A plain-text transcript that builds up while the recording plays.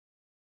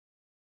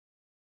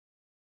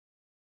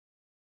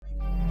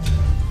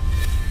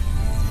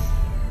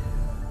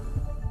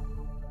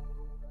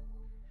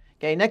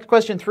Okay, next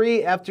question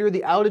 3. After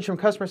the outage from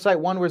customer site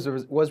 1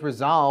 was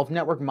resolved,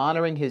 network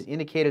monitoring has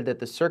indicated that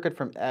the circuit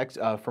from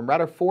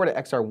router 4 to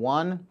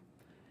XR1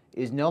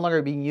 is no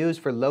longer being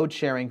used for load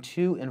sharing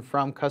to and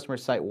from customer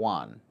site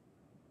 1.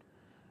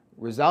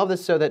 Resolve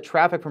this so that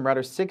traffic from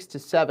router 6 to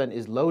 7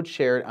 is load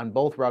shared on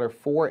both router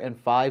 4 and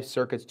 5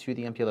 circuits to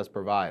the MPLS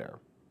provider.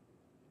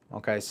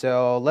 Okay,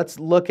 so let's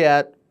look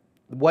at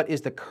what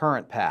is the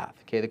current path.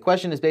 Okay, the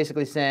question is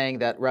basically saying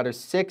that router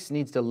 6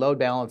 needs to load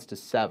balance to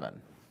 7.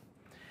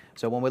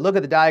 So when we look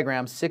at the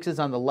diagram, 6 is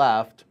on the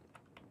left,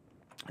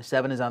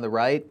 7 is on the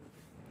right.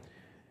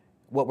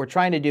 What we're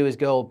trying to do is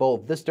go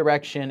both this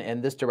direction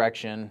and this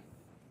direction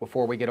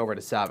before we get over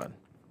to 7.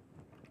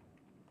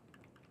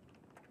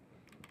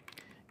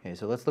 Okay,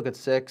 so let's look at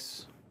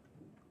 6.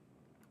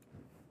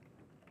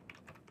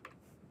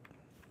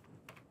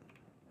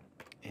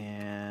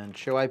 And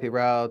show IP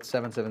route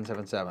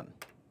 7777.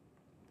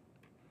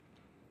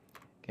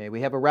 Okay,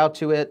 we have a route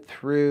to it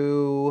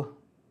through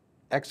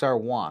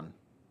XR1.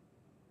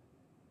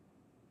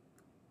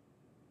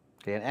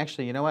 Okay, and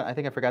actually, you know what? I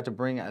think I forgot to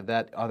bring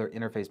that other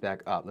interface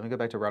back up. Let me go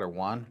back to router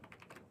 1.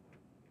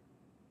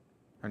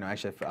 Or no,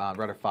 actually,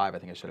 router 5, I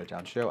think I shut it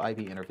down. Show IP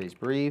interface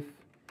brief.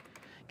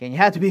 Again, you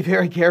have to be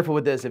very careful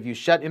with this. If you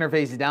shut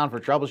interfaces down for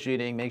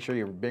troubleshooting, make sure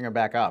you bring them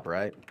back up,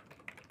 right?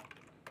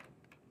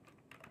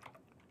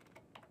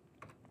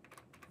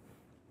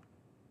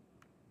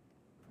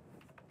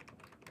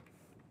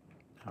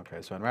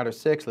 Okay, so on router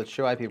 6, let's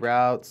show IP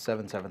route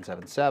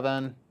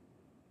 7777.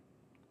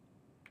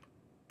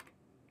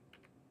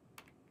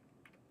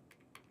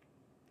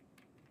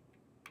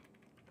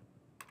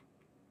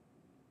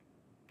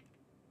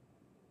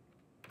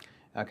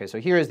 Okay, so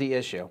here is the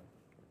issue.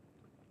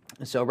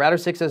 So router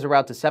 6 has a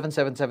route to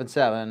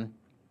 7777.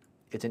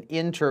 It's an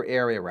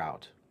inter-area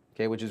route,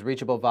 okay, which is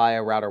reachable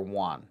via router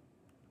 1.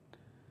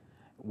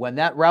 When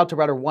that route to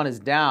router 1 is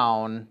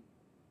down,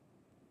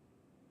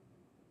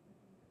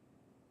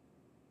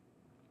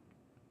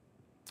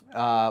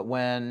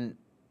 when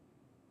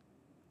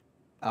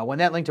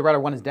that link to router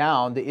 1 is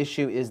down, the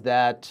issue is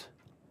that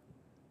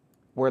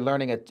we're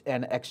learning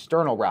an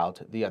external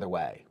route the other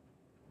way.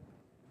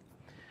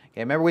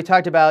 Okay, remember we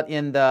talked about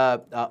in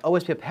the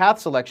OSPF path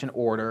selection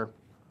order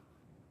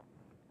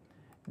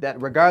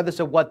that regardless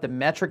of what the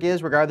metric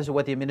is, regardless of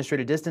what the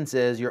administrator distance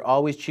is, you're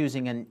always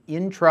choosing an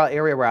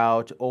intra-area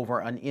route over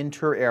an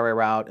inter-area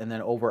route and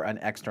then over an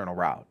external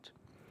route.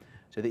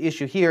 So the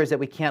issue here is that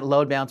we can't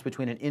load balance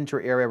between an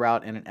inter-area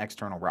route and an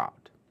external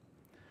route.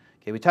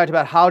 Okay, we talked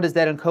about how does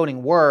that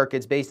encoding work.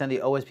 It's based on the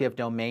OSPF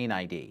domain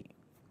ID.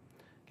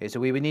 Okay,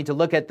 so we would need to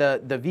look at the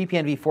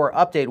VPN v4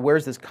 update.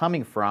 Where's this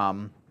coming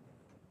from?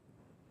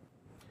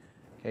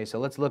 Okay, so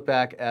let's look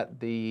back at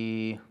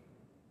the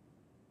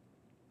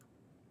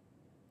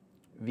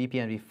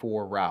VPN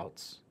v4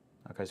 routes.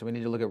 Okay, so we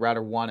need to look at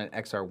router 1 and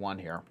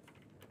XR1 here.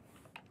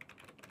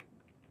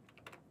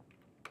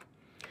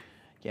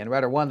 Again,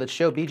 router 1, let's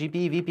show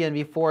BGP VPN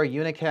v4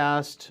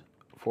 unicast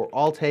for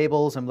all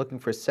tables. I'm looking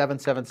for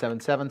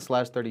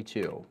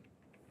 7777/32.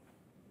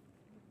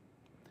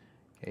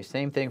 Okay,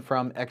 same thing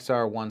from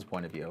XR1's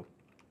point of view.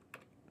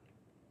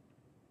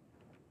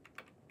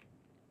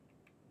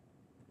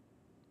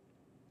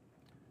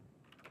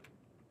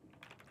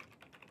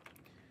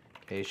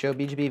 Okay, show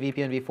BGP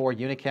VPN v4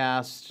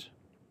 unicast.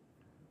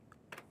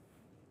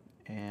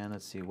 And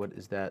let's see, what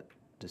is that?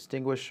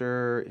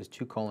 Distinguisher is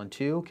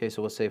 2:2. Okay,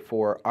 so we'll say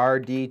for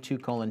RD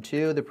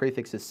 2:2, the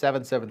prefix is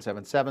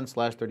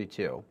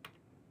 7777/32.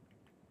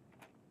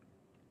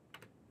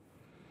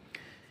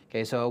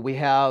 Okay, so we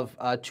have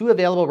 2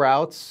 available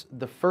routes.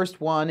 The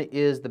first one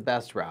is the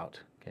best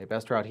route. Okay,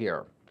 best route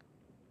here.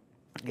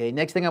 Okay,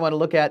 next thing I want to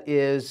look at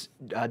is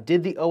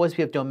did the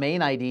OSPF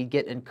domain ID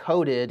get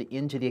encoded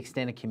into the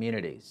extended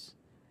communities?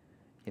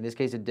 In this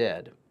case, it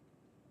did.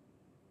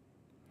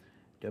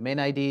 Domain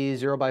ID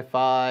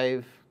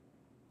 0x5.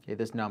 Okay,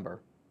 this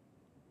number.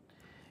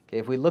 Okay,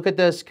 if we look at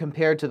this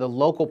compared to the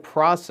local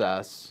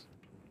process,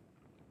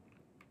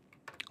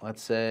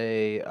 let's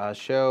say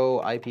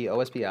show IP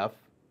OSPF.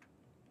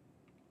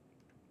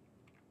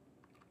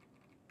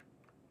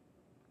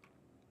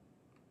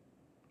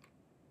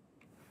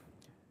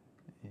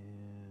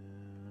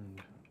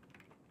 And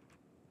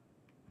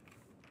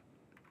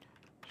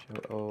show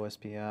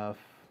OSPF.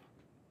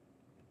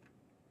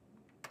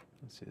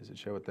 Let's see, does it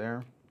show it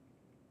there?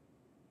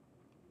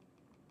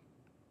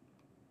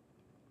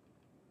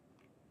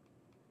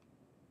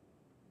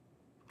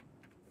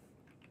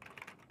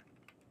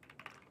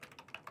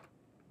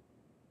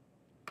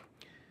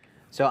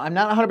 So I'm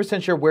not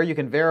 100% sure where you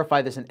can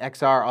verify this in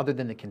XR other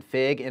than the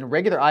config. In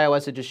regular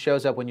iOS, it just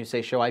shows up when you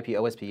say show IP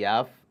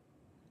OSPF.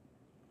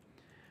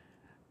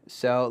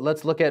 So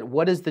let's look at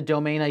what is the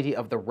domain ID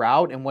of the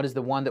route and what is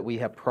the one that we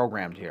have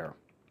programmed here.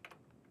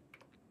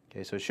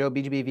 Okay, so show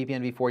BGP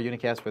VPN v4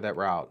 unicast for that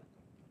route.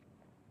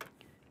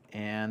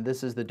 And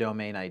this is the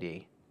domain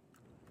ID.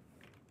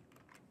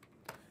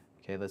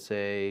 Okay, let's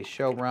say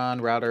show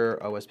run router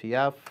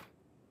OSPF.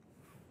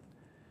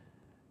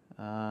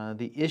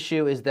 The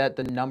issue is that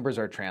the numbers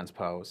are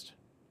transposed.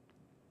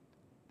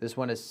 This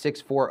one is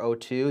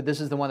 6402.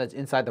 This is the one that's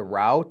inside the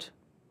route,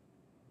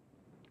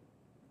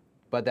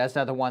 but that's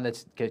not the one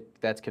that's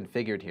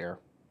configured here.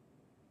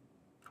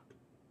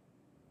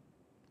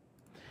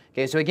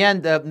 Okay, so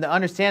again, the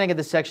understanding of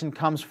this section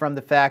comes from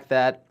the fact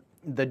that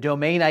the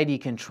domain ID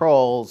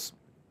controls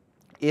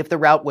if the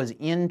route was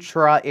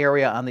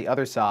intra-area on the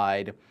other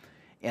side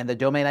and the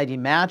domain ID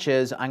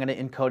matches, I'm going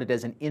to encode it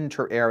as an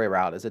inter-area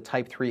route, as a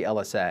type 3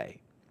 LSA.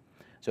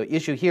 So the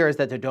issue here is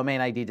that the domain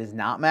ID does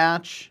not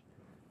match,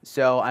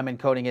 so I'm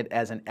encoding it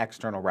as an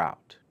external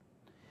route.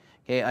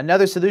 Okay,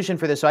 another solution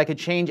for this, so I could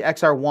change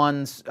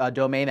XR1's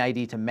domain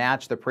ID to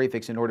match the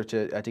prefix in order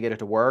to get it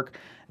to work.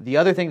 The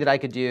other thing that I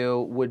could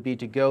do would be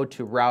to go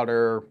to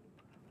router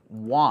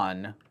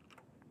 1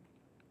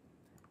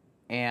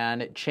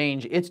 and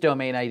change its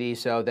domain ID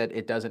so that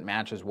it doesn't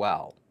match as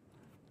well.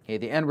 Okay,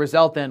 the end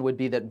result then would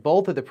be that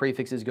both of the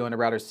prefixes going to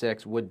router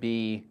 6 would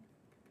be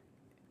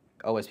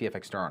OSPF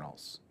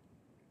externals.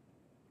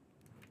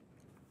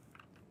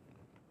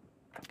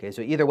 Okay,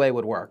 so either way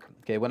would work.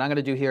 Okay, what I'm going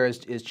to do here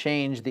is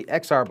change the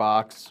XR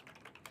box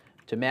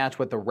to match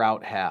what the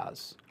route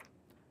has.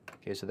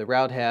 Okay, so the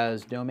route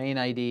has domain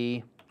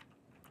ID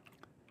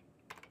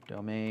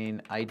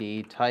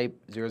type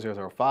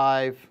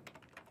 0005,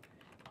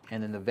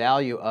 and then the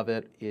value of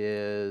it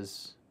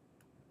is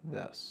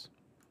this.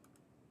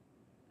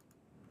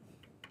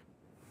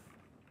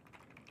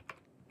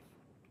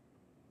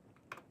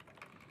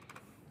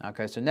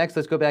 Okay, so next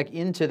let's go back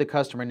into the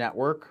customer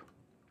network.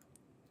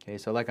 Okay,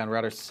 so like on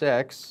router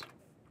 6,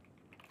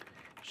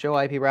 show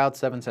IP route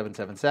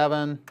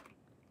 7777.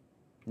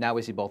 Now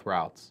we see both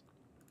routes.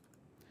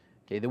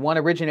 Okay, the one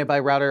originated by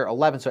router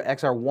 11, so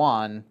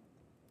XR1,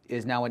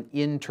 is now an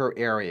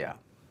inter-area.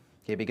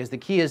 Okay, because the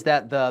key is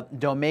that the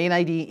domain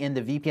ID in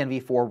the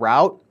VPN v4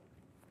 route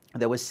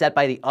that was set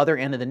by the other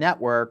end of the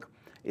network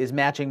is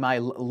matching my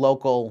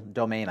local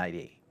domain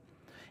ID.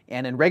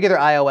 And in regular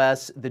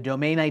iOS, the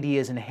domain ID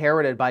is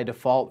inherited by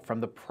default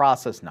from the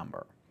process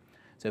number.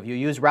 So if you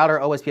use router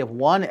OSPF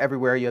 1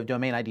 everywhere, you have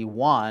domain ID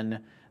 1,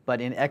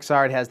 but in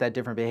XR it has that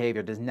different behavior.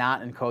 It does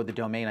not encode the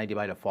domain ID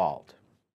by default.